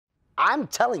I'm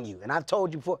telling you, and I've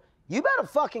told you before, you better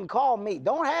fucking call me.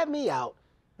 Don't have me out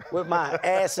with my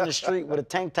ass in the street with a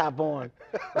tank top on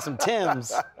with some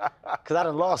Timbs, because I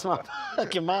done lost my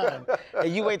fucking mind.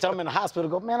 And you wait till I'm in the hospital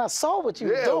go, man, I saw what you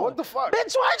were doing. Yeah, what the fuck?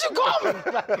 Bitch, why'd you call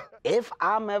me? Like, if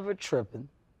I'm ever tripping,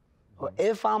 or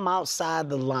if I'm outside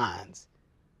the lines,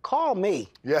 call me.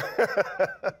 Yeah.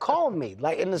 Call me.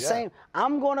 Like in the same,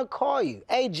 I'm gonna call you.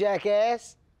 Hey,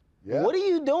 jackass, what are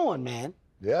you doing, man?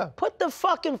 Yeah. Put the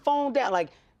fucking phone down. Like,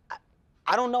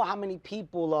 I don't know how many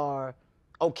people are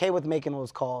okay with making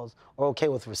those calls or okay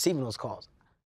with receiving those calls.